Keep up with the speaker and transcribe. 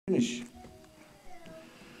Finish.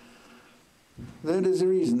 That is the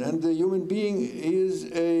reason. And the human being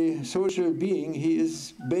is a social being. He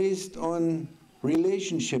is based on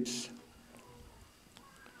relationships.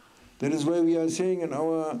 That is why we are saying in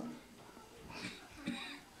our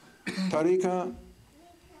tariqah,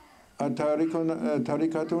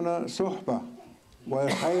 tarikatuna sohba, wal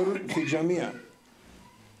khair fi jamia.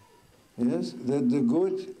 Yes, that the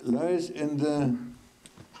good lies in the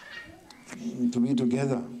to be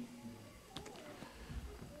together.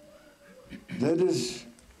 That is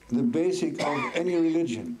the basic of any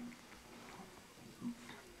religion.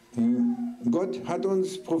 Gott hat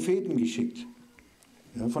uns Propheten geschickt.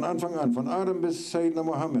 Ja, von Anfang an, von Adam bis Sayyidina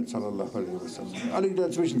Muhammad sallallahu alaihi wasallam. Alle, die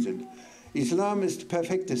dazwischen sind. Islam ist der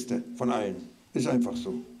perfekteste von allen. Ist einfach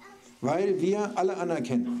so. Weil wir alle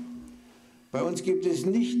anerkennen. Bei uns gibt es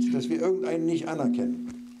nicht, dass wir irgendeinen nicht anerkennen.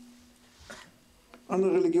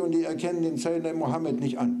 Andere Religionen, die erkennen den Sayyidina Muhammad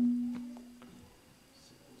nicht an.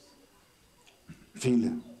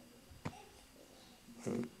 Viele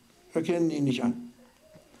erkennen ihn nicht an.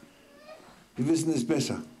 Wir wissen es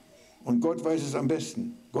besser. Und Gott weiß es am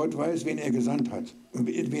besten. Gott weiß, wen er gesandt hat und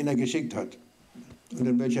wen er geschickt hat und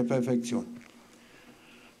in welcher Perfektion.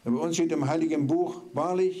 Bei uns steht im Heiligen Buch,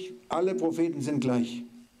 wahrlich, alle Propheten sind gleich.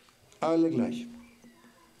 Alle gleich.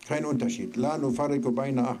 Kein Unterschied. La nufarriqu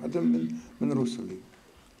bayna ahadin min rusuli.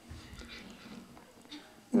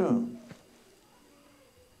 Ja.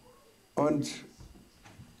 Und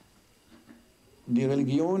die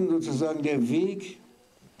Religion, sozusagen der Weg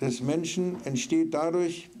des Menschen, entsteht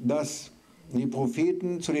dadurch, dass die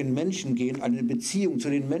Propheten zu den Menschen gehen, eine Beziehung zu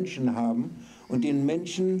den Menschen haben und den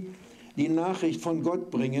Menschen die Nachricht von Gott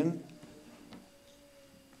bringen: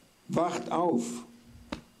 Wacht auf.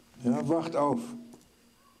 Ja, wacht auf.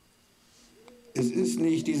 Es ist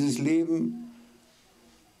nicht dieses Leben,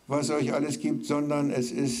 was euch alles gibt, sondern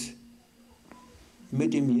es ist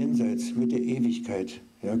mit dem Jenseits, mit der Ewigkeit,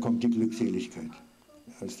 ja, kommt die Glückseligkeit.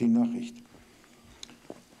 Das ist die Nachricht.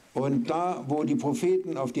 Und da, wo die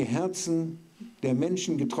Propheten auf die Herzen der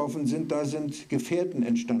Menschen getroffen sind, da sind Gefährten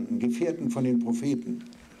entstanden, Gefährten von den Propheten.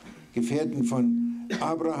 Gefährten von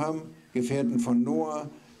Abraham, Gefährten von Noah,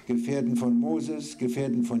 Gefährten von Moses,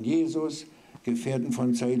 Gefährten von Jesus, Gefährten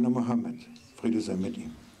von Sayyidina Muhammad. Friede sei mit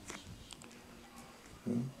ihm.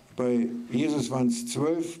 Ja. Bei Jesus waren es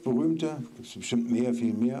 12 berühmte, es gibt bestimmt mehr,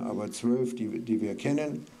 viel mehr, aber 12, die wir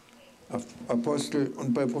kennen, Apostel,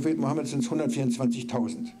 und bei Prophet Mohammed sind es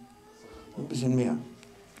 124.000. Ein bisschen mehr.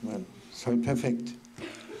 Das ist halt perfekt.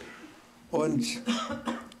 Und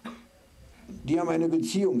die haben eine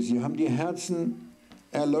Beziehung, sie haben die Herzen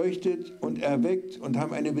erleuchtet und erweckt und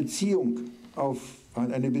haben eine Beziehung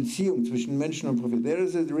zwischen Menschen und Propheten. There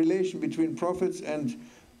is a relation between prophets and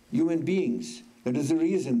human beings. That is the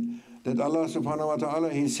reason that Allah subhanahu wa ta'ala,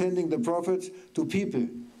 He is sending the prophets to people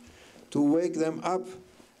to wake them up,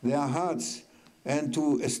 their hearts, and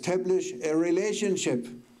to establish a relationship.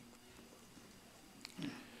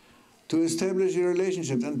 To establish a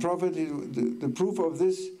relationship. And Prophet, the proof of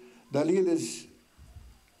this, Dalil, is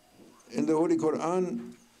in the Holy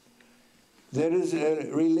Quran. There is a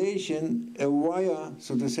relation, a wire,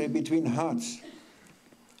 so to say, between hearts.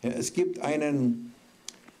 Ja, es gibt eine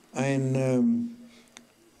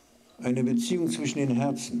Beziehung zwischen den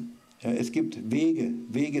Herzen. Ja, es gibt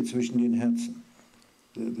Wege zwischen den Herzen.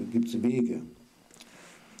 Da gibt es Wege.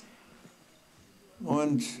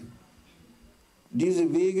 Und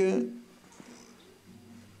diese Wege,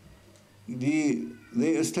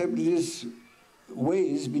 they establish there's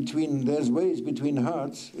ways between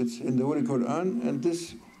hearts, it's in the Holy Quran, and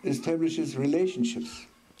this establishes relationships.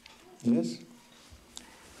 Yes?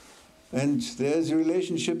 And there's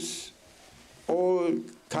relationships, all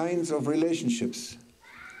kinds of relationships.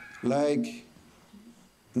 Like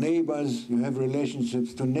neighbors, you have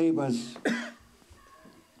relationships to neighbors.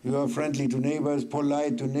 You are friendly to neighbors,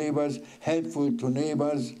 polite to neighbors, helpful to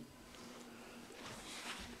neighbors,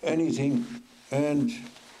 anything. And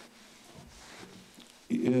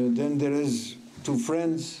then there is to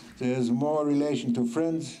friends, there's more relation to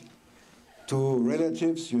friends, to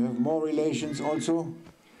relatives, you have more relations also.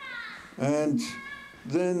 And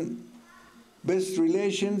then best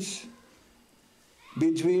relations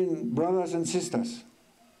between brothers and sisters.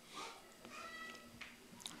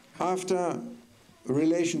 After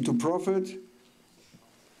relation to prophet,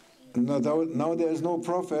 now there is no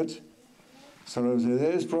prophet, so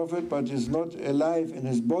there is prophet but is not alive in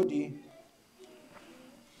his body.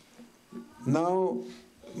 Now,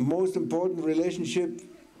 most important relationship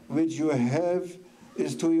which you have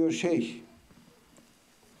is to your Sheikh,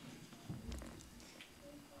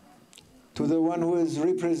 to the one who is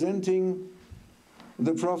representing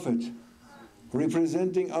the prophet,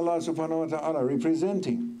 representing Allah subhanahu wa ta'ala,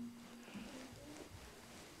 representing.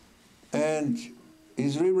 And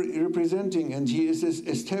he's representing, and he is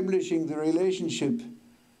establishing the relationship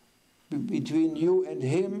between you and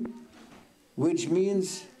him, which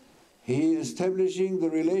means he is establishing the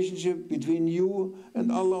relationship between you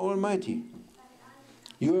and Allah Almighty,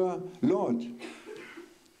 your Lord.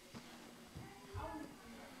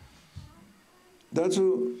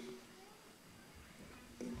 Dazu,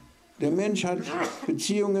 der Mensch hat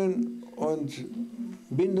Beziehungen und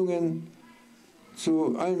Bindungen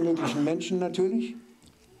zu allen möglichen Menschen natürlich,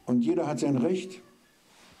 und jeder hat sein Recht.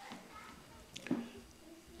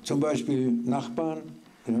 Zum Beispiel Nachbarn,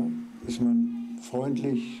 ja, ist man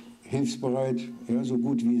freundlich, hilfsbereit, ja, so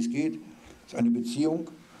gut wie es geht, ist eine Beziehung.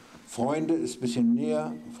 Freunde ist ein bisschen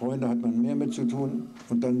näher, Freunde hat man mehr mit zu tun,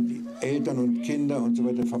 und dann die Eltern und Kinder und so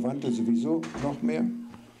weiter, Verwandte sowieso noch mehr.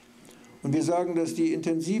 Und wir sagen, dass die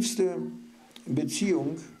intensivste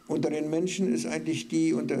Beziehung unter den Menschen ist eigentlich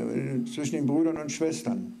die zwischen den Brüdern und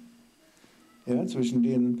Schwestern, ja, zwischen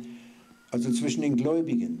den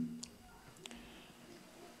Gläubigen.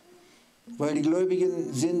 Weil die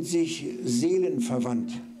Gläubigen sind sich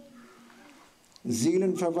seelenverwandt.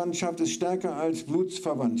 Seelenverwandtschaft ist stärker als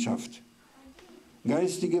Blutsverwandtschaft.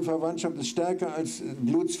 Geistige Verwandtschaft ist stärker als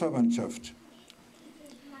Blutsverwandtschaft.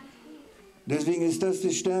 Deswegen ist das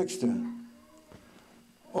das Stärkste.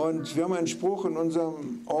 Und wir haben einen Spruch in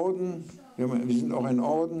unserem Orden, wir sind auch ein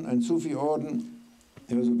Orden, ein Sufi-Orden,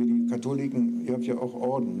 ja, so wie die Katholiken, ihr habt ja auch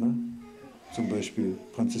Orden, ne? Zum Beispiel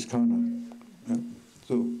Franziskaner, ja,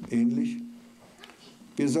 so ähnlich.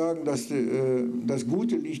 Wir sagen, dass das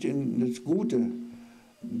Gute liegt in das Gute,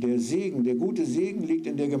 der gute Segen liegt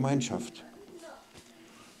in der Gemeinschaft,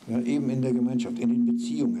 ja, eben in der Gemeinschaft, in den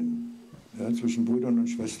Beziehungen, ja, zwischen Brüdern und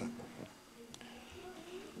Schwestern.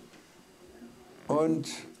 Und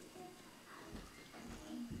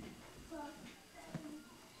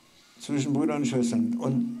zwischen Brüdern und Schwestern.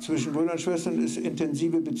 Und zwischen Brüdern und Schwestern ist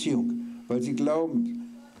intensive Beziehung, weil sie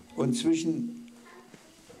glauben. Und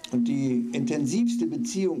die intensivste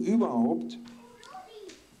Beziehung überhaupt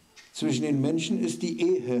zwischen den Menschen ist die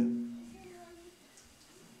Ehe.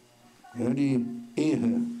 Ja, die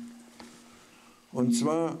Ehe. Und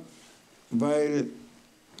zwar,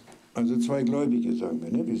 also zwei Gläubige, sagen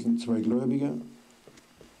wir, ne? Wir sind zwei Gläubige.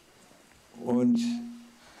 Und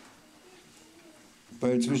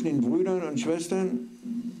weil zwischen den Brüdern und Schwestern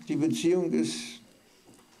die Beziehung ist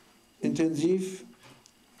intensiv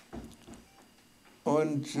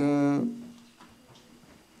und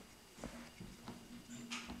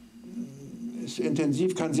ist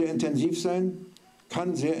intensiv, kann sehr intensiv sein,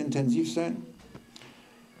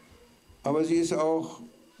 aber sie ist auch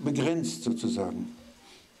begrenzt sozusagen,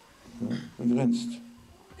 ja, begrenzt.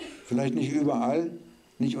 Vielleicht nicht überall,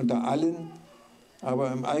 nicht unter allen,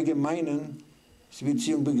 aber im Allgemeinen ist die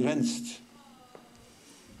Beziehung begrenzt.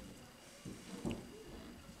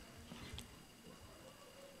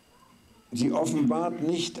 Sie offenbart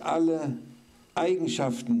nicht alle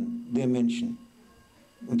Eigenschaften der Menschen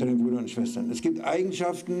unter den Brüdern und Schwestern. Es gibt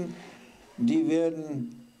Eigenschaften, die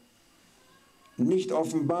werden nicht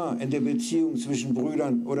offenbar in der Beziehung zwischen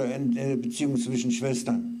Brüdern oder in der Beziehung zwischen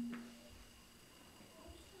Schwestern.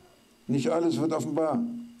 Nicht alles wird offenbar.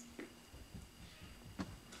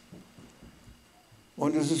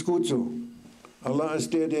 Und es ist gut so. Allah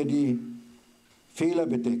ist der, der die Fehler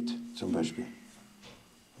bedeckt, zum Beispiel.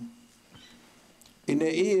 In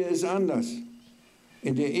der Ehe ist anders.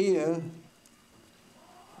 In der Ehe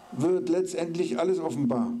wird letztendlich alles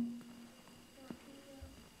offenbar.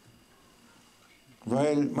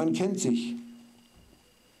 Weil man kennt sich.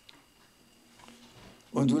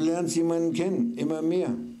 Und du lernst jemanden kennen, immer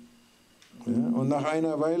mehr. Ja, und nach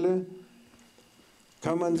einer Weile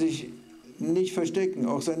kann man sich nicht verstecken,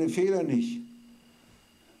 auch seine Fehler nicht.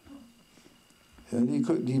 Ja,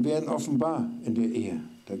 die werden offenbar in der Ehe.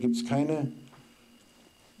 Da gibt es kein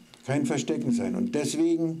Verstecken sein. Und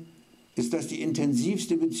deswegen ist das die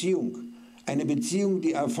intensivste Beziehung. Eine Beziehung,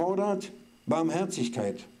 die erfordert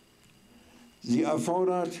Barmherzigkeit. Sie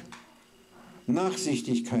erfordert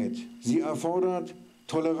Nachsichtigkeit. Sie erfordert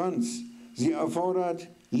Toleranz. Sie erfordert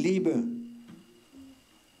Liebe.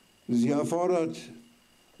 Sie erfordert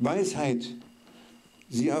Weisheit.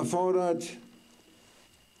 Sie erfordert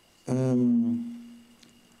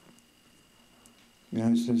wie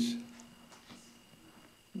heißt es?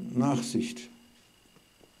 Nachsicht.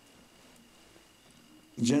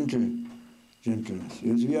 Gentleness.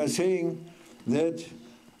 Yes, we are saying that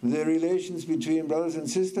the relations between brothers and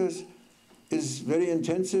sisters is very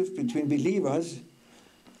intensive between believers,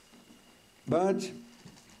 but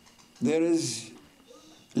there is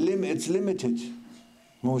it's limited,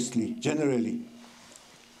 mostly, generally.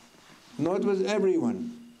 Not with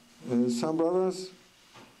everyone. Some brothers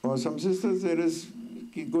or some sisters, there is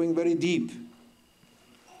going very deep.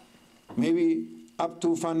 Maybe up to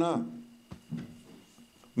fana.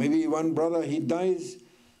 Maybe one brother, he dies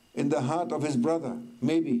in the heart of his brother,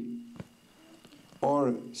 maybe,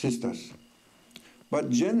 or sisters. But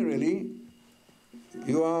generally,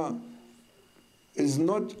 is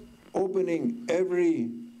not opening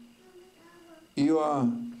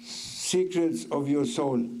your secrets of your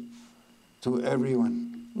soul to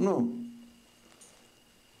everyone. No.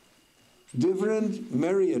 Different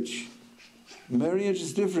marriage. Marriage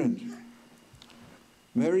is different.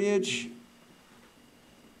 Marriage,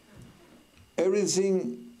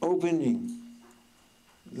 everything opening.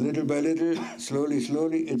 Little by little, slowly,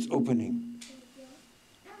 slowly, it's opening.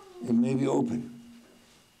 It may be open.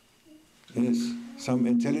 Yes, some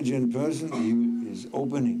intelligent person, he is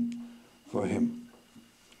opening for him.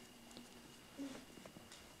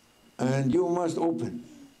 And you must open.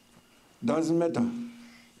 Doesn't matter.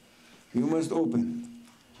 You must open.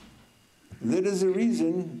 That is the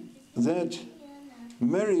reason that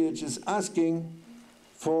marriage is asking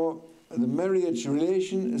for, the marriage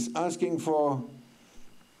relation is asking for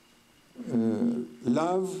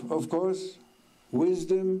love, of course,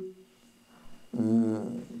 wisdom,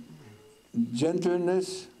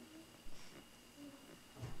 gentleness,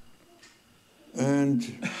 and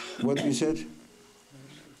what we said,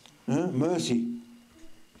 mercy,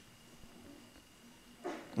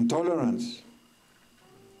 and tolerance.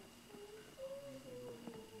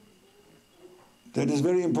 That is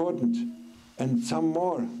very important. And some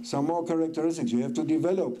more characteristics you have to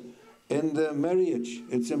develop in the marriage.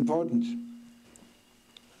 It's important.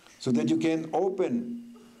 So that you can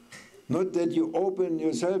open, not that you open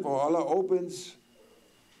yourself or Allah opens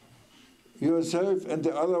yourself and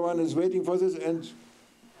the other one is waiting for this and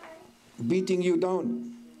beating you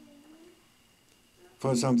down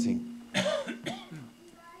for something.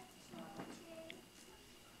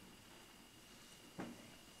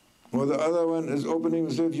 Or the other one is opening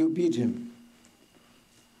himself, you beat him.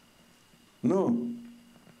 No.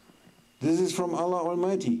 This is from Allah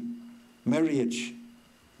Almighty, marriage.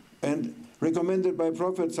 And recommended by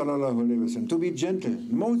Prophet ﷺ to be gentle.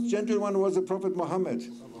 The most gentle one was the Prophet Muhammad.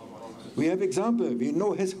 We have example, we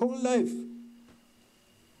know his whole life.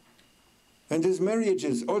 And his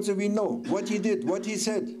marriages, also we know what he did, what he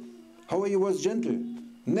said, how he was gentle.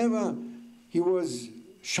 Never he was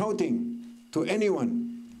shouting to anyone.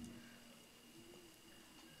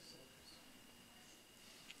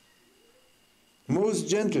 Most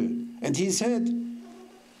gentle. And he said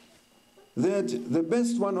that the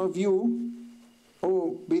best one of you,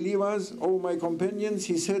 O believers, O my companions,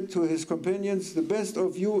 he said to his companions, the best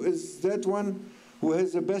of you is that one who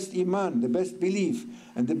has the best iman, the best belief.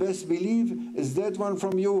 And the best belief is that one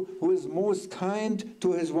from you who is most kind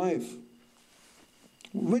to his wife.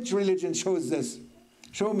 Which religion shows this?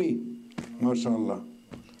 Show me. MashaAllah.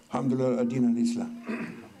 Alhamdulillah, Adin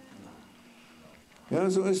al-Islam. Ja,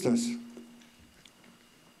 so ist das.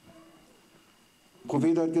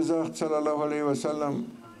 Prophet hat gesagt, sallallahu alaihi wasallam,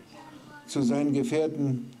 zu seinen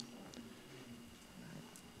Gefährten,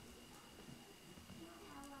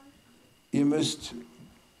 ihr müsst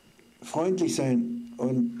freundlich sein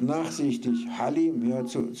und nachsichtig, Halim, ja,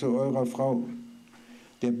 zu eurer Frau.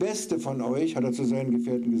 Der Beste von euch, hat er zu seinen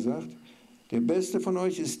Gefährten gesagt, der Beste von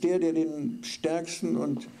euch ist der den stärksten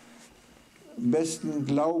und besten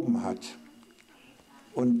Glauben hat.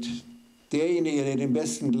 Und derjenige, der den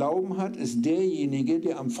besten Glauben hat, ist derjenige,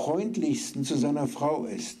 der am freundlichsten zu seiner Frau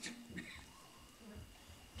ist.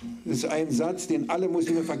 Das ist ein Satz, den alle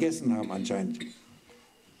Muslime vergessen haben anscheinend,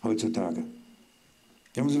 heutzutage.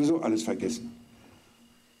 Die haben sowieso alles vergessen.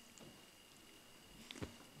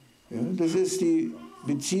 Ja, das ist die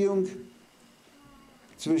Beziehung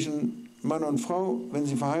zwischen Mann und Frau, wenn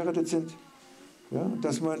sie verheiratet sind. Ja,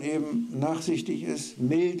 dass man eben nachsichtig ist,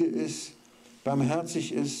 milde ist,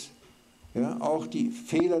 barmherzig ist. Ja, auch die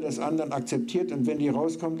Fehler des anderen akzeptiert und wenn die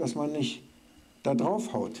rauskommen, dass man nicht da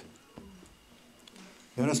drauf haut.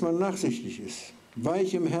 Ja, dass man nachsichtig ist,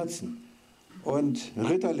 weich im Herzen und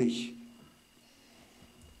ritterlich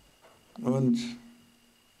und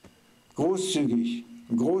großzügig,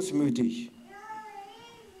 großmütig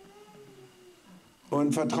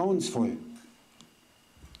und vertrauensvoll.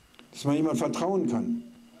 Dass man jemand vertrauen kann.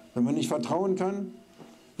 Wenn man nicht vertrauen kann,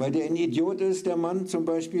 weil der ein Idiot ist, der Mann zum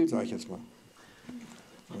Beispiel, sage ich jetzt mal.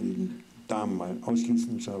 Die Damen mal ausschließen,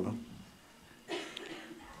 inshallah.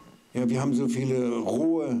 Ja, wir haben so viele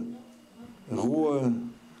rohe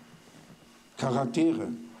Charaktere.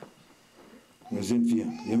 Das sind wir.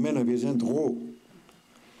 Wir Männer, wir sind roh.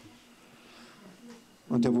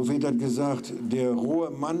 Und der Prophet hat gesagt, der rohe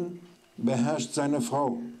Mann beherrscht seine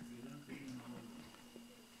Frau.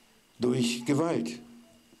 Durch Gewalt,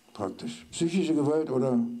 praktisch. Psychische Gewalt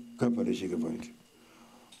oder körperliche Gewalt.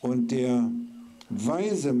 Und der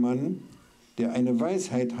weise Mann, der eine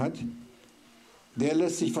Weisheit hat, der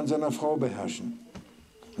lässt sich von seiner Frau beherrschen.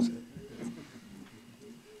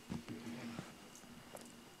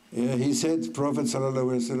 Yeah, he said, Prophet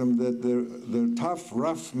sallallahu alaihi wasallam, that the tough,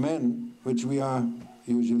 rough men, which we are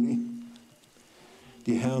usually,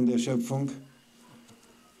 die Herren der Schöpfung,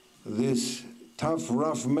 this tough,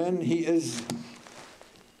 rough man, he is,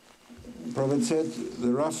 Prophet said,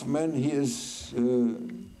 the rough man, he is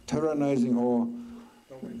tyrannizing or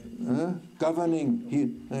governing,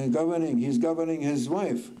 he's governing his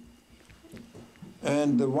wife.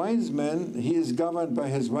 And the wise man, he is governed by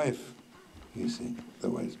his wife, you see, the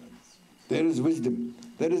wise man. There is wisdom,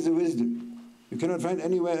 that is the wisdom. You cannot find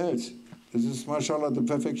anywhere else. This is, mashallah, the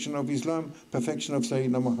perfection of Islam, perfection of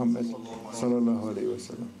Sayyidina Muhammad, sallallahu alayhi wa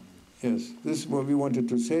sallam. Yes, this is what we wanted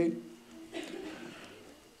to say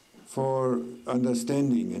for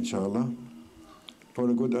understanding, inshallah, for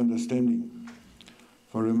a good understanding,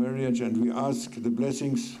 for a marriage, and we ask the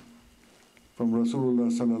blessings from Rasulullah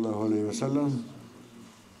sallallahu alayhi wa sallam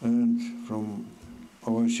and from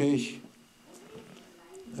our Sheikh,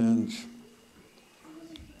 and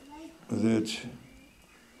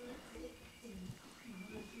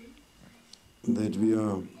that we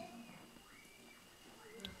are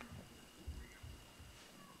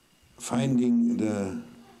finding the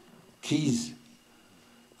keys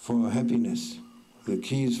for happiness, the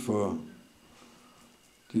keys for,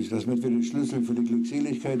 damit wir den Schlüssel für die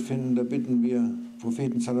Glückseligkeit finden, da bitten wir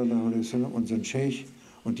Propheten sallallahu alaihi wasallam, unseren Sheikh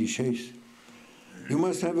und die Sheikhs. You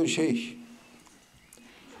must have a Sheikh.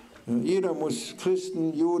 Jeder muss,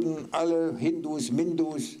 Christen, Juden, alle Hindus,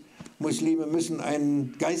 Mindus, Muslime müssen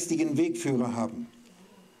einen geistigen Wegführer haben.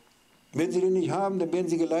 Wenn sie den nicht haben, dann werden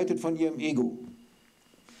sie geleitet von ihrem Ego.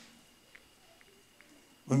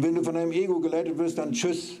 Und wenn du von deinem Ego geleitet wirst, dann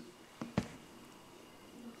tschüss.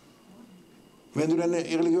 Wenn du deine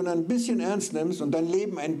Religion ein bisschen ernst nimmst und dein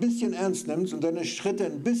Leben ein bisschen ernst nimmst und deine Schritte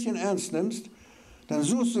ein bisschen ernst nimmst, dann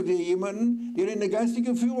suchst du dir jemanden, der dir eine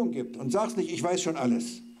geistige Führung gibt und sagst nicht, ich weiß schon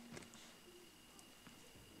alles.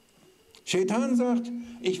 Shaitan sagt,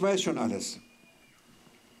 ich weiß schon alles.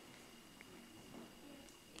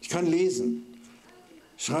 Ich kann lesen,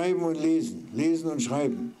 schreiben und lesen, lesen und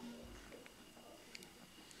schreiben.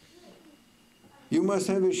 You must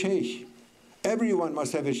have a sheikh. Everyone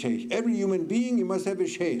must have a sheikh. Every human being, he must have a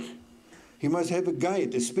sheikh. He must have a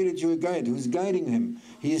guide, a spiritual guide who is guiding him.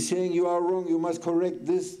 He is saying, you are wrong, you must correct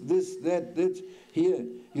this, that. Here,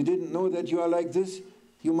 you didn't know that you are like this,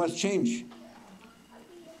 you must change.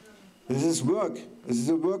 This is work. This is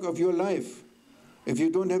the work of your life. If you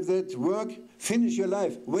don't have that work, finish your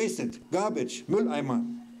life. Waste it. Garbage. Mülleimer.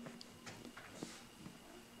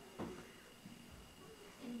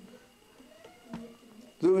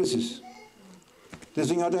 So ist es.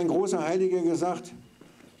 Deswegen hat ein großer Heiliger gesagt,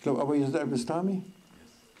 ich glaube, aber Yazid al-Bistami,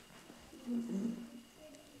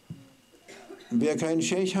 wer keinen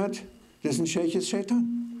Sheikh hat, dessen Sheikh ist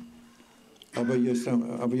Shaitan. Aber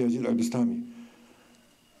Yazid al-Bistami.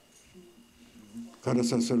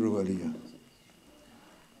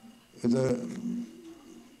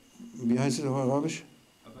 Wie heißt es auf Arabisch?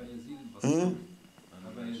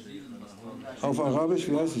 Auf Arabisch,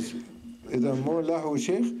 wie heißt es? إذا مو له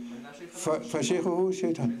شيخ فشيخه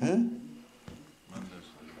شيطان.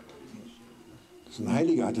 Das ist ein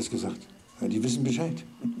Heiliger, hat es gesagt. Ja, die wissen Bescheid.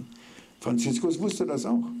 Franziskus wusste das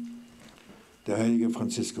auch. Der heilige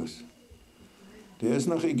Franziskus. Der ist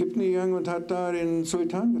nach Ägypten gegangen und hat da den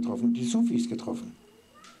Sultan getroffen, die Sufis getroffen.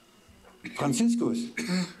 Franziskus,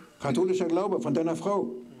 katholischer Glaube von deiner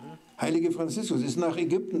Frau. Heilige Franziskus ist nach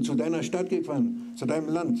Ägypten, zu deiner Stadt gefahren, zu deinem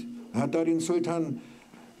Land. Hat da den Sultan,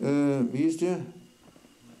 wie hieß der?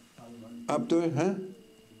 Abdul,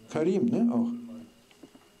 Karim, ne, auch.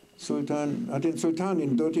 Sultan, hat den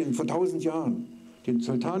Sultan dort vor 1000 Jahren, den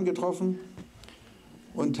Sultan getroffen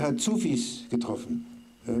und hat Sufis getroffen.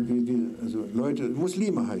 Also Leute,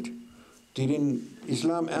 Muslime halt, die den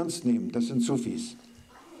Islam ernst nehmen, das sind Sufis.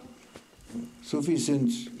 Sufis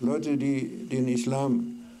sind Leute, die den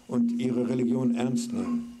Islam und ihre Religion ernst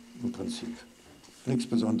nehmen, im Prinzip. Nichts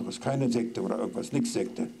Besonderes, keine Sekte oder irgendwas, nichts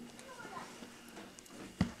Sekte.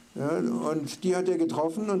 Ja, und die hat er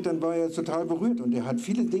getroffen und dann war er total berührt und er hat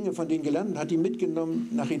viele Dinge von denen gelernt und hat die mitgenommen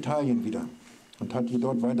nach Italien wieder und hat die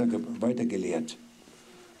dort weiter gelehrt.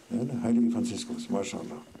 Ja, der heilige Franziskus,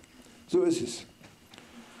 mashallah. So ist es.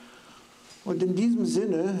 Und in diesem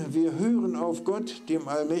Sinne, wir hören auf Gott, dem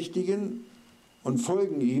Allmächtigen, und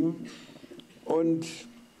folgen ihm und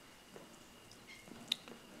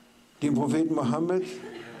dem Propheten Mohammed,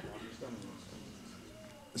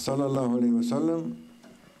 sallallahu alaihi wasallam,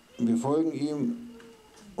 wir folgen ihm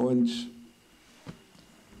und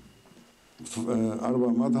Arba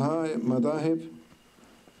Madahib,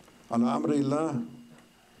 ala Amrillah,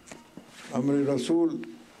 Amri Rasul,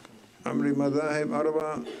 Amri Madahib,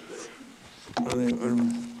 Arba.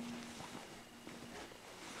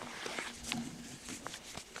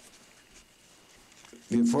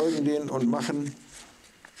 Wir folgen denen und machen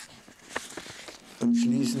und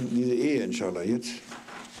schließen diese Ehe, inshallah, jetzt.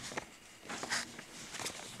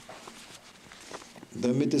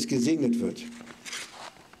 Damit es gesegnet wird.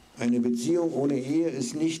 Eine Beziehung ohne Ehe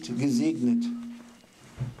ist nicht gesegnet.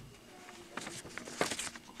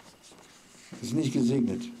 Ist nicht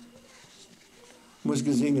gesegnet. Muss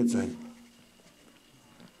gesegnet sein.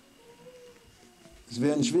 Es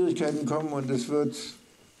werden Schwierigkeiten kommen und es wird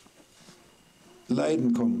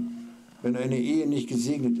Leiden kommen, wenn eine Ehe nicht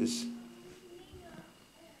gesegnet ist.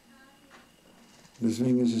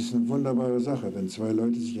 Deswegen ist es eine wunderbare Sache, wenn zwei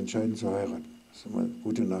Leute sich entscheiden zu heiraten. Das ist immer eine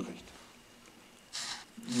gute Nachricht.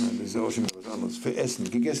 Ja, das ist auch schon was anderes. Für Essen.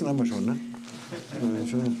 Gegessen haben wir schon, ne? Ja,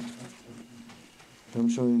 wir haben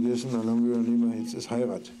schon gegessen, dann haben wir nicht mehr, jetzt ist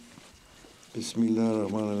Heirat.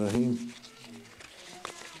 Bismillahirrahmanirrahim.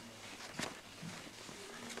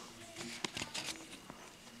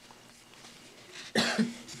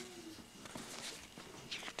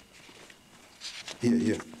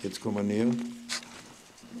 Hier, jetzt kommen wir näher.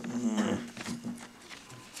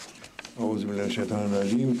 أعوذ بالله من الشيطان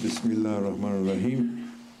الرجيم بسم الله الرحمن الرحيم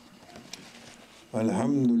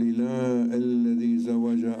الحمد لله الذي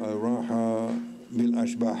زوج الراحة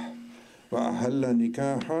بالأشباح وأحل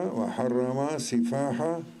نكاحا وحرم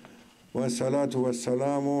سفاحا والصلاة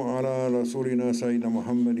والسلام على رسولنا سيدنا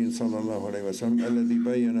محمد صلى الله عليه وسلم الذي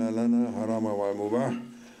بين لنا حرام والمباح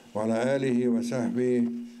وعلى آله وصحبه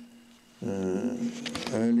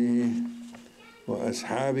آله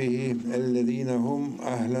وأصحابه الذين هم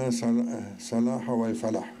أهل صلاح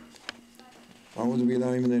والفلاح أعوذ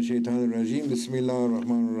بالله من الشيطان الرجيم بسم الله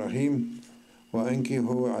الرحمن الرحيم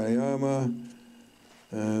وأنكحوا أيام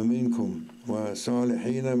منكم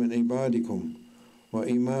وصالحين من عبادكم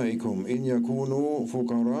وإمائكم إن يكونوا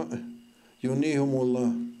فقراء يغنيهم الله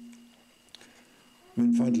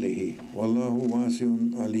من فضله والله واسع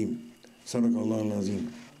عليم صدق الله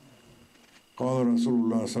العظيم قال رسول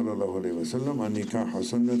الله صلى الله عليه وسلم النكاح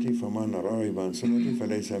سنتي فمن رغب عن سنتي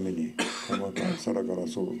فليس مني كما قال صدق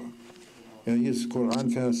رسول الله. Ja, hier ist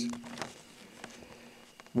Koranvers,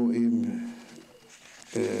 wo eben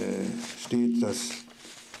steht, dass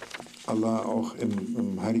Allah auch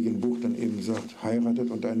im Heiligen Buch dann eben sagt,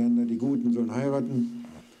 heiratet untereinander, die Guten sollen heiraten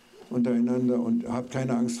untereinander und habt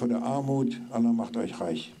keine Angst vor der Armut, Allah macht euch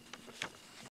reich.